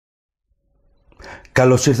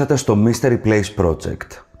Καλώς ήρθατε στο Mystery Place Project.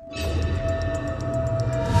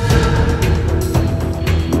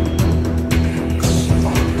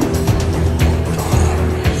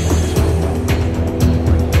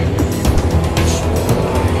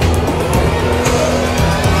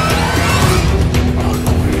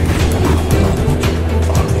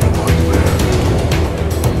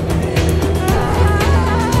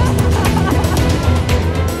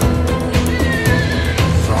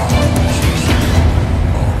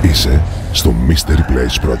 Είσαι στο Mystery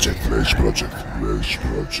Place Project.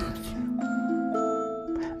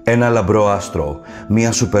 Ένα λαμπρό άστρο,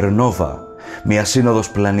 μια σουπερνόβα, μια σύνοδος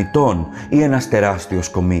πλανητών ή ένας τεράστιος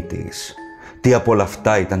κομήτης. Τι από όλα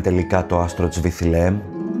αυτά ήταν τελικά το άστρο της Βηθλεε?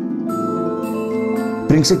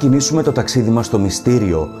 Πριν ξεκινήσουμε το ταξίδι μας στο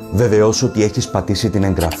μυστήριο, βεβαιώσου ότι έχεις πατήσει την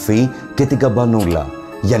εγγραφή και την καμπανούλα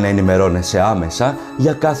για να ενημερώνεσαι άμεσα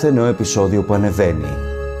για κάθε νέο επεισόδιο που ανεβαίνει.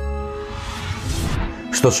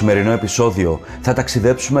 Στο σημερινό επεισόδιο θα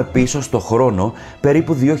ταξιδέψουμε πίσω στο χρόνο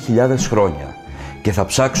περίπου 2.000 χρόνια και θα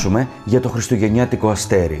ψάξουμε για το χριστουγεννιάτικο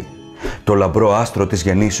αστέρι, το λαμπρό άστρο της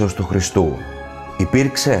Γεννήσεως του Χριστού.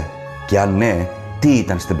 Υπήρξε? Και αν ναι, τι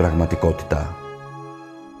ήταν στην πραγματικότητα?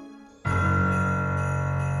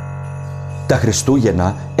 Τα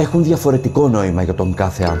Χριστούγεννα έχουν διαφορετικό νόημα για τον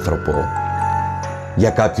κάθε άνθρωπο. Για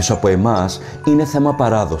κάποιους από εμάς είναι θέμα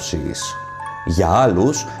παράδοσης. Για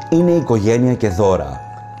άλλους είναι οικογένεια και δώρα,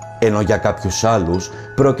 ενώ για κάποιους άλλους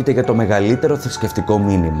πρόκειται για το μεγαλύτερο θρησκευτικό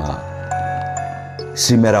μήνυμα.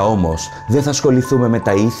 Σήμερα όμως δεν θα ασχοληθούμε με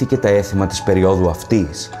τα ήθη και τα έθιμα της περίοδου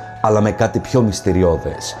αυτής, αλλά με κάτι πιο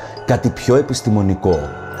μυστηριώδες, κάτι πιο επιστημονικό.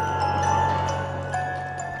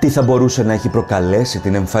 Τι θα μπορούσε να έχει προκαλέσει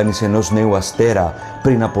την εμφάνιση ενός νέου αστέρα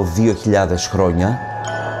πριν από 2.000 χρόνια?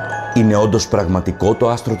 Είναι όντως πραγματικό το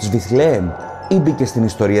άστρο της Βηθλεε ή μπήκε στην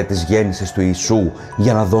ιστορία της γέννησης του Ιησού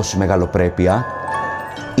για να δώσει μεγαλοπρέπεια?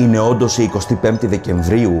 Είναι όντως η 25η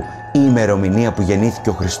Δεκεμβρίου η ημερομηνία που γεννήθηκε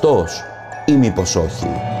ο Χριστός ή μήπως όχι?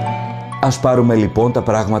 Ας πάρουμε λοιπόν τα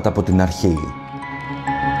πράγματα από την αρχή.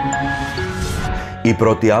 Η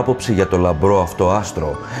πρώτη άποψη για το λαμπρό αυτό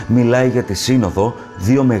άστρο μιλάει για τη σύνοδο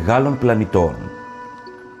δύο μεγάλων πλανητών.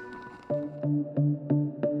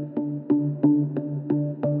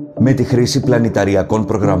 Με τη χρήση πλανηταριακών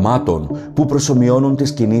προγραμμάτων που προσομοιώνουν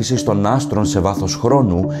τις κινήσεις των άστρων σε βάθος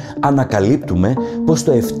χρόνου, ανακαλύπτουμε πως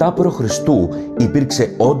το 7 π.Χ.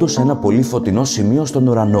 υπήρξε όντως ένα πολύ φωτεινό σημείο στον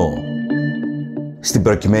ουρανό. Στην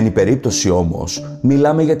προκειμένη περίπτωση όμως,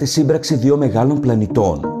 μιλάμε για τη σύμπραξη δύο μεγάλων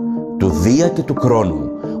πλανητών, του Δία και του Κρόνου,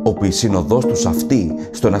 όπου η σύνοδός τους αυτή,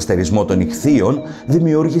 στον αστερισμό των Ιχθύων,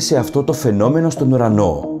 δημιούργησε αυτό το φαινόμενο στον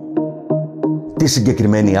ουρανό. Τη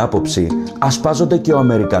συγκεκριμένη άποψη ασπάζονται και ο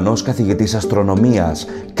Αμερικανός καθηγητής αστρονομίας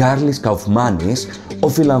Κάρλις Καουφμάνης, ο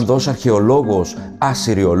Φιλανδός αρχαιολόγος,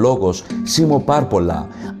 ασσυριολόγος Σίμο Πάρπολα,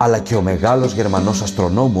 αλλά και ο μεγάλος Γερμανός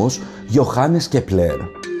αστρονόμος Γιωχάννης Κέπλερ.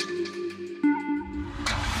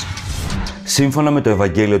 Σύμφωνα με το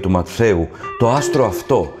Ευαγγέλιο του Ματθαίου, το άστρο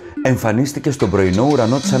αυτό εμφανίστηκε στον πρωινό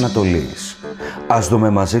ουρανό της Ανατολής. Ας δούμε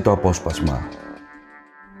μαζί το απόσπασμα.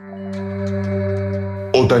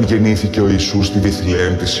 Όταν γεννήθηκε ο Ιησούς στη Βηθλεέ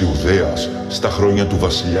της Ιουδαίας, στα χρόνια του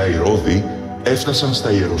βασιλιά Ηρώδη, έφτασαν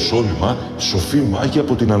στα Ιεροσόλυμα σοφοί μάγοι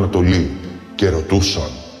από την Ανατολή και ρωτούσαν: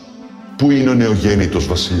 «Πού είναι ο νεογέννητος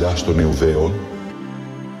βασιλιάς των Ιουδαίων?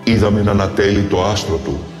 Είδαμε να ανατέλει το άστρο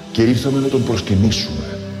του και ήρθαμε να τον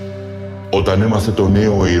προσκυνήσουμε». Όταν έμαθε το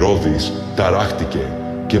νέο ο Ηρώδης, ταράχτηκε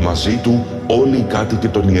και μαζί του όλοι οι κάτοικοι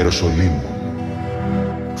των Ιεροσολύμων.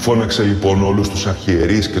 Φώναξε λοιπόν όλους τους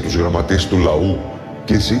αρχιερείς και τους γραμματείς του λαού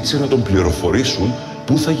και ζήτησε να τον πληροφορήσουν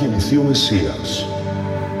πού θα γεννηθεί ο Μεσσίας.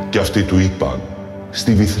 Και αυτοί του είπαν: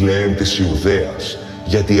 «Στη Βηθλεέ της Ιουδαίας,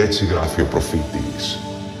 γιατί έτσι γράφει ο προφήτης».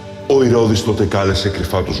 Ο Ηρώδης τότε κάλεσε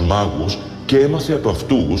κρυφά τους μάγους και έμαθε από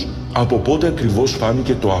αυτούς από πότε ακριβώς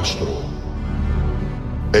φάνηκε το άστρο.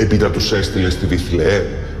 Έπειτα τους έστειλε στη Βηθλεέ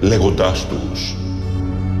λέγοντάς τους: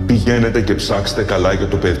 «Πηγαίνετε και ψάξτε καλά για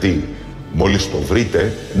το παιδί. Μόλις το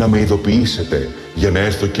βρείτε, να με ειδοποιήσετε για να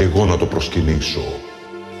έρθω και εγώ να το προσκυνήσω».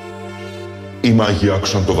 Οι μάγοι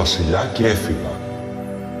άκουσαν το βασιλιά και έφυγαν.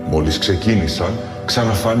 Μόλις ξεκίνησαν,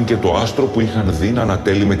 ξαναφάνηκε το άστρο που είχαν δει να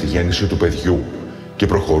ανατέλει με τη γέννηση του παιδιού και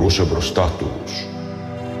προχωρούσε μπροστά τους.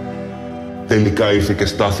 Τελικά ήρθε και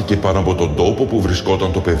στάθηκε πάνω από τον τόπο που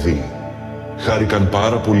βρισκόταν το παιδί. Χάρηκαν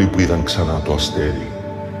πάρα πολύ που είδαν ξανά το αστέρι.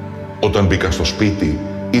 Όταν μπήκαν στο σπίτι,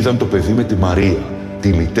 είδαν το παιδί με τη Μαρία, τη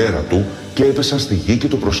μητέρα του, και έπεσαν στη γη και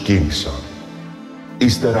το προσκύνησαν.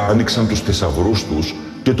 Ύστερα άνοιξαν τους θησαυρούς τους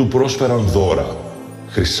και του πρόσφεραν δώρα,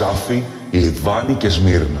 χρυσάφι, λιβάνι και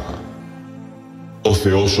σμύρνα. Ο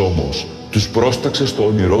Θεός όμως τους πρόσταξε στο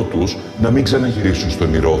όνειρό τους να μην ξαναγυρίσουν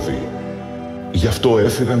στον Ηρώδη. Γι' αυτό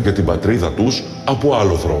έφυγαν για την πατρίδα τους από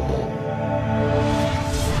άλλο δρόμο.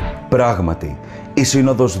 Πράγματι, η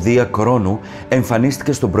σύνοδος Δία-Κρόνου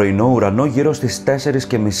εμφανίστηκε στον πρωινό ουρανό γύρω στις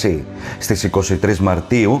 4:30, στις 23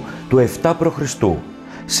 Μαρτίου του 7 π.Χ.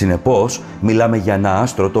 Συνεπώς, μιλάμε για ένα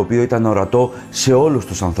άστρο το οποίο ήταν ορατό σε όλους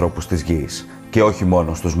τους ανθρώπους της γης και όχι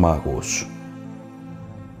μόνο στους μάγους.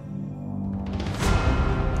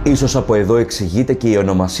 Ίσως από εδώ εξηγείται και η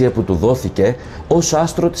ονομασία που του δόθηκε ως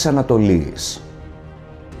άστρο της Ανατολής.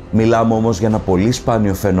 Μιλάμε όμως για ένα πολύ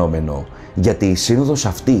σπάνιο φαινόμενο, γιατί η σύνοδος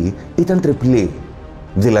αυτή ήταν τριπλή.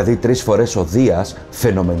 Δηλαδή 3 φορές ο Δίας,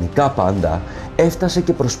 φαινομενικά πάντα, έφτασε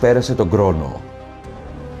και προσπέρασε τον χρόνο.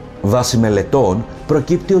 Βάσει μελετών,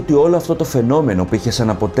 προκύπτει ότι όλο αυτό το φαινόμενο που είχε σαν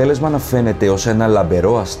αποτέλεσμα να φαίνεται ως ένα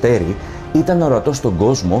λαμπερό αστέρι, ήταν ορατό στον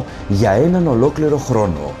κόσμο για έναν ολόκληρο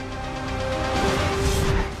χρόνο.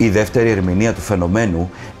 Η δεύτερη ερμηνεία του φαινομένου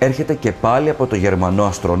έρχεται και πάλι από το γερμανό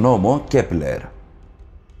αστρονόμο Κέπλερ.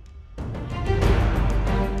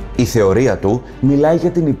 Η θεωρία του μιλάει για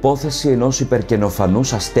την υπόθεση ενός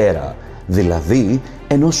υπερκενοφανούς αστέρα, δηλαδή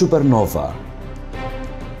ενός σουπερνόβα.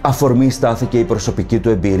 Αφορμή στάθηκε η προσωπική του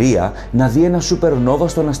εμπειρία να δει ένα σουπερνόβα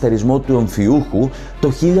στον αστερισμό του Ομφιούχου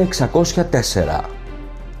το 1604.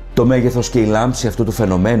 Το μέγεθος και η λάμψη αυτού του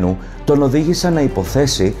φαινομένου τον οδήγησαν να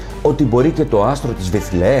υποθέσει ότι μπορεί και το άστρο της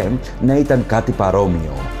Βηθλεε να ήταν κάτι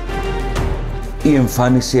παρόμοιο. Η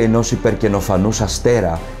εμφάνιση ενός υπερκενοφανούς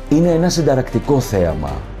αστέρα είναι ένα συνταρακτικό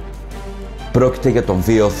θέαμα. Πρόκειται για τον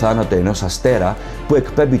βίαιο θάνατο ενός αστέρα που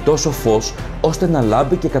εκπέμπει τόσο φως ώστε να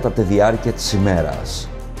λάμπει και κατά τη διάρκεια της ημέρας.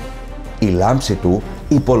 Η λάμψη του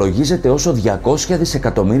υπολογίζεται όσο 200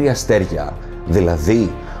 δισεκατομμύρια αστέρια,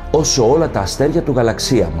 δηλαδή όσο όλα τα αστέρια του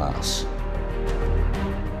γαλαξία μας.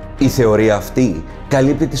 Η θεωρία αυτή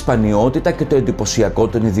καλύπτει τη σπανιότητα και το εντυπωσιακό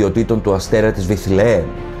των ιδιοτήτων του αστέρα της Βηθλεε,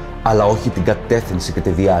 αλλά όχι την κατεύθυνση και τη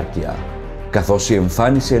διάρκεια, καθώς η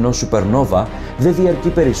εμφάνιση ενός σουπερνόβα δεν διαρκεί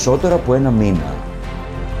περισσότερο από ένα μήνα.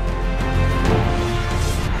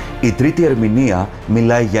 Η τρίτη ερμηνεία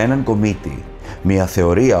μιλάει για έναν κομήτη, μια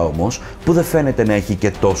θεωρία όμως που δεν φαίνεται να έχει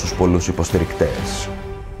και τόσους πολλούς υποστηρικτές.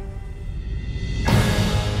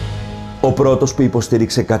 Ο πρώτος που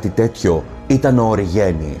υποστήριξε κάτι τέτοιο ήταν ο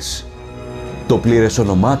Οριγένης. Το πλήρες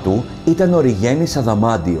όνομά του ήταν Οριγένης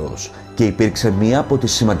Αδαμάντιος και υπήρξε μία από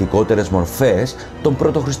τις σημαντικότερες μορφές των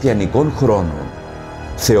πρωτοχριστιανικών χρόνων.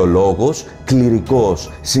 Θεολόγος,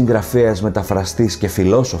 κληρικός, συγγραφέας, μεταφραστής και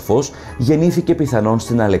φιλόσοφος, γεννήθηκε πιθανόν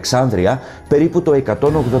στην Αλεξάνδρεια περίπου το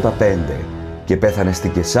 185 και πέθανε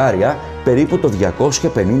στην Κεσάρια περίπου το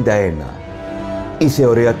 251. Η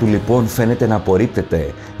θεωρία του λοιπόν φαίνεται να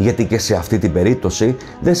απορρίπτεται, γιατί και σε αυτή την περίπτωση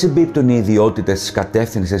δεν συμπίπτουν οι ιδιότητες της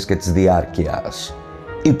κατεύθυνσης και της διάρκειας.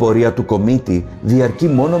 Η πορεία του κομήτη διαρκεί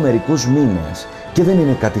μόνο μερικούς μήνες και δεν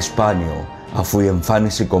είναι κάτι σπάνιο, αφού η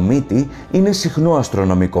εμφάνιση κομήτη είναι συχνό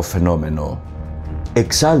αστρονομικό φαινόμενο.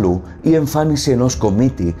 Εξάλλου, η εμφάνιση ενός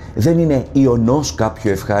κομήτη δεν είναι ιονός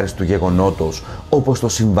κάποιου ευχάριστου γεγονότος, όπως το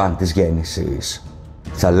συμβάν της γέννησης.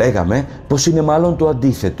 Θα λέγαμε πως είναι μάλλον το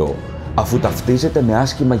αντίθετο, αφού ταυτίζεται με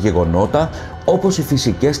άσχημα γεγονότα όπως οι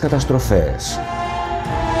φυσικές καταστροφές.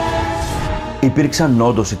 Υπήρξαν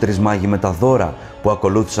όντως οι 3 μάγοι με τα δώρα που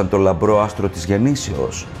ακολούθησαν το λαμπρό άστρο της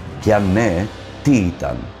Γεννήσεως, και αν ναι, τι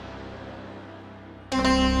ήταν?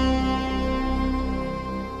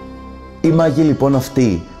 Οι μάγοι λοιπόν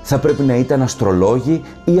αυτοί θα πρέπει να ήταν αστρολόγοι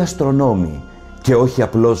ή αστρονόμοι και όχι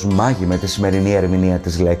απλώς μάγοι με τη σημερινή ερμηνεία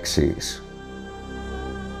της λέξης.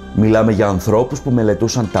 Μιλάμε για ανθρώπους που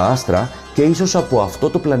μελετούσαν τα άστρα και ίσως από αυτό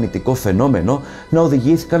το πλανητικό φαινόμενο να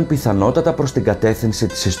οδηγήθηκαν πιθανότατα προς την κατεύθυνση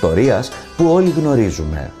της ιστορίας που όλοι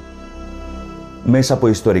γνωρίζουμε. Μέσα από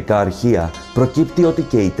ιστορικά αρχεία προκύπτει ότι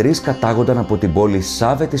και οι 3 κατάγονταν από την πόλη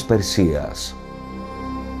Σάβε της Περσίας.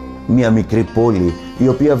 Μια μικρή πόλη η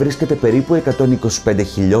οποία βρίσκεται περίπου 125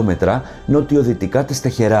 χιλιόμετρα νοτιοδυτικά της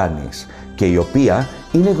Τεχεράνης και η οποία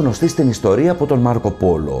είναι γνωστή στην ιστορία από τον Μάρκο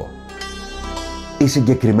Πόλο. Η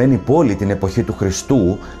συγκεκριμένη πόλη την εποχή του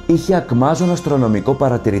Χριστού είχε ακμάζον αστρονομικό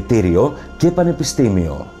παρατηρητήριο και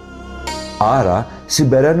πανεπιστήμιο. Άρα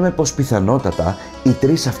συμπεραίνουμε πως πιθανότατα οι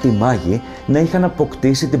 3 αυτοί μάγοι να είχαν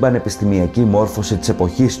αποκτήσει την πανεπιστημιακή μόρφωση της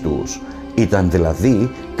εποχής τους. Ήταν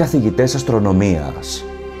δηλαδή καθηγητές αστρονομίας.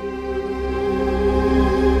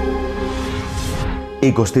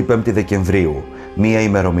 25 Δεκεμβρίου, μία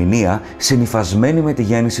ημερομηνία συνυφασμένη με τη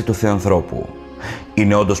γέννηση του Θεανθρώπου.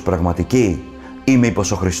 Είναι όντως πραγματική ή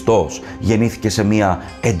μήπως ο Χριστός γεννήθηκε σε μία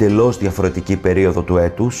εντελώς διαφορετική περίοδο του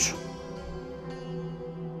έτους?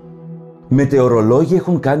 Μετεωρολόγοι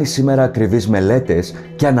έχουν κάνει σήμερα ακριβείς μελέτες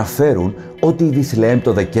και αναφέρουν ότι η Βηθλεέμ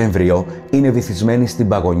το Δεκέμβριο είναι βυθισμένη στην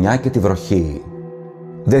παγωνιά και τη βροχή.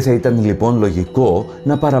 Δεν θα ήταν λοιπόν λογικό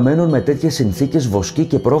να παραμένουν με τέτοιες συνθήκες βοσκοί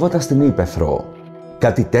και πρόβατα στην ύπαιθρο.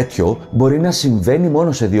 Κάτι τέτοιο μπορεί να συμβαίνει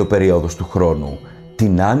μόνο σε δύο περιόδους του χρόνου,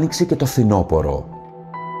 την Άνοιξη και το φθινόπωρο.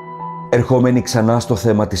 Ερχόμενοι ξανά στο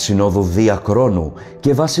θέμα της συνόδου Δία-Κρόνου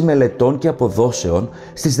και βάσει μελετών και αποδόσεων,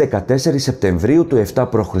 στις 14 Σεπτεμβρίου του 7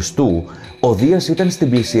 π.Χ. ο Δίας ήταν στην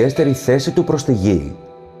πλησιέστερη θέση του προς τη γη.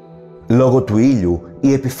 Λόγω του ήλιου,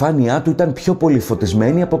 η επιφάνειά του ήταν πιο πολύ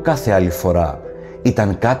φωτισμένη από κάθε άλλη φορά.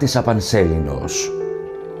 Ήταν κάτι σαν πανσέλινος.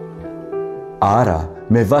 Άρα,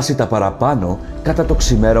 με βάση τα παραπάνω, κατά το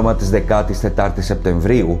ξημέρωμα της 14ης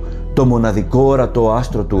Σεπτεμβρίου, το μοναδικό ορατό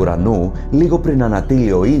άστρο του ουρανού, λίγο πριν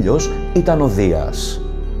ανατείλει ο ήλιος, ήταν ο Δίας.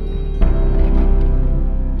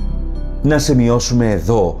 Να σημειώσουμε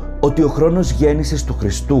εδώ ότι ο χρόνος γέννησης του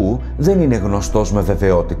Χριστού δεν είναι γνωστός με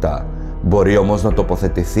βεβαιότητα. Μπορεί όμως να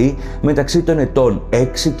τοποθετηθεί μεταξύ των ετών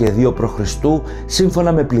 6 και 2 π.Χ.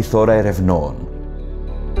 σύμφωνα με πληθώρα ερευνών.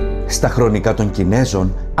 Στα χρονικά των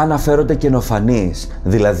Κινέζων αναφέρονται καινοφανείς,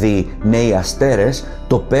 δηλαδή νέοι αστέρες,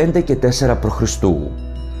 το 5 και 4 π.Χ.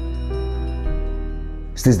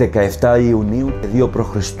 Στις 17 Ιουνίου και 2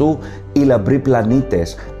 π.Χ. οι λαμπροί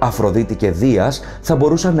πλανήτες Αφροδίτη και Δίας θα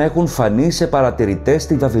μπορούσαν να έχουν φανεί σε παρατηρητές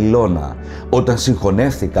στη Βαβυλώνα, όταν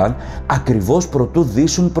συγχωνεύθηκαν ακριβώς προτού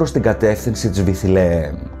δύσουν προς την κατεύθυνση της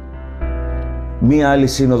Βηθλεε. Μία άλλη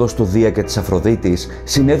σύνοδος του Δία και της Αφροδίτης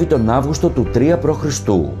συνέβη τον Αύγουστο του 3 π.Χ.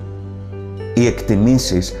 Οι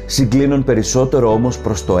εκτιμήσεις συγκλίνουν περισσότερο όμως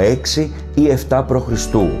προς το 6 ή 7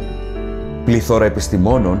 π.Χ. Πληθώρα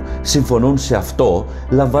επιστημόνων συμφωνούν σε αυτό,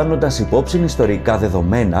 λαμβάνοντας υπόψη ιστορικά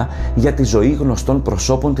δεδομένα για τη ζωή γνωστών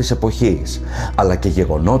προσώπων της εποχής, αλλά και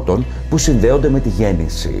γεγονότων που συνδέονται με τη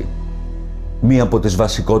γέννηση. Μία από τις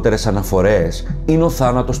βασικότερες αναφορές είναι ο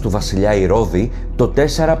θάνατος του βασιλιά Ηρώδη το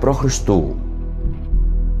 4 π.Χ.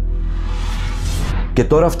 Και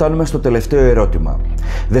τώρα φτάνουμε στο τελευταίο ερώτημα.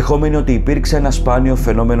 Δεχόμενοι ότι υπήρξε ένα σπάνιο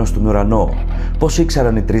φαινόμενο στον ουρανό, πώς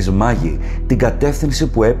ήξεραν οι τρεις μάγοι την κατεύθυνση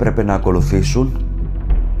που έπρεπε να ακολουθήσουν?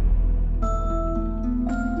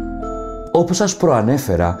 Όπως σας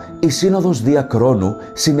προανέφερα, η σύνοδος Δία-Κρόνου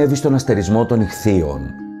συνέβη στον αστερισμό των Ιχθύων.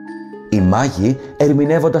 Οι μάγοι,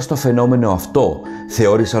 ερμηνεύοντας το φαινόμενο αυτό,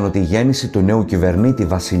 θεώρησαν ότι η γέννηση του νέου κυβερνήτη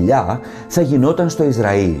βασιλιά θα γινόταν στο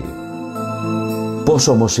Ισραήλ. Πώς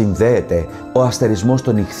όμως συνδέεται ο αστερισμός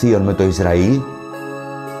των Ιχθύων με το Ισραήλ?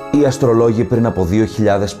 Οι αστρολόγοι πριν από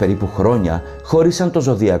 2.000 περίπου χρόνια χώρισαν το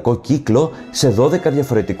ζωδιακό κύκλο σε 12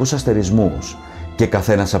 διαφορετικούς αστερισμούς και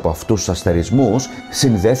καθένας από αυτούς τους αστερισμούς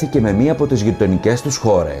συνδέθηκε με μία από τις γειτονικές τους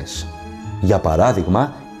χώρες. Για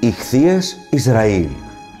παράδειγμα, Ιχθύες Ισραήλ,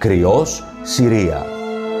 Κρυός Συρία.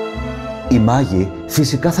 Οι μάγοι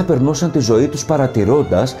φυσικά θα περνούσαν τη ζωή τους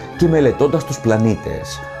παρατηρώντας και μελετώντας τους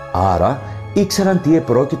πλανήτες, άρα ήξεραν τι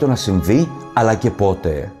επρόκειτο να συμβεί αλλά και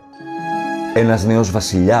πότε. Ένας νέος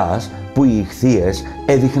βασιλιάς που οι Ιχθύες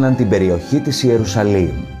έδειχναν την περιοχή της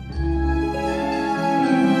Ιερουσαλήμ.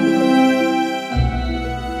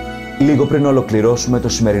 Λίγο πριν ολοκληρώσουμε το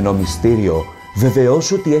σημερινό μυστήριο,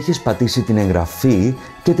 βεβαιώσου ότι έχεις πατήσει την εγγραφή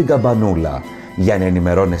και την καμπανούλα για να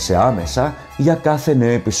ενημερώνεσαι άμεσα για κάθε νέο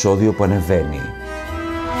επεισόδιο που ανεβαίνει.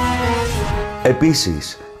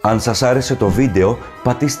 Επίσης, αν σας άρεσε το βίντεο,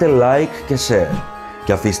 πατήστε like και share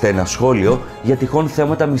και αφήστε ένα σχόλιο για τυχόν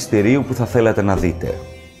θέματα μυστηρίου που θα θέλατε να δείτε.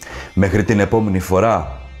 Μέχρι την επόμενη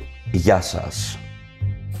φορά, γεια σας!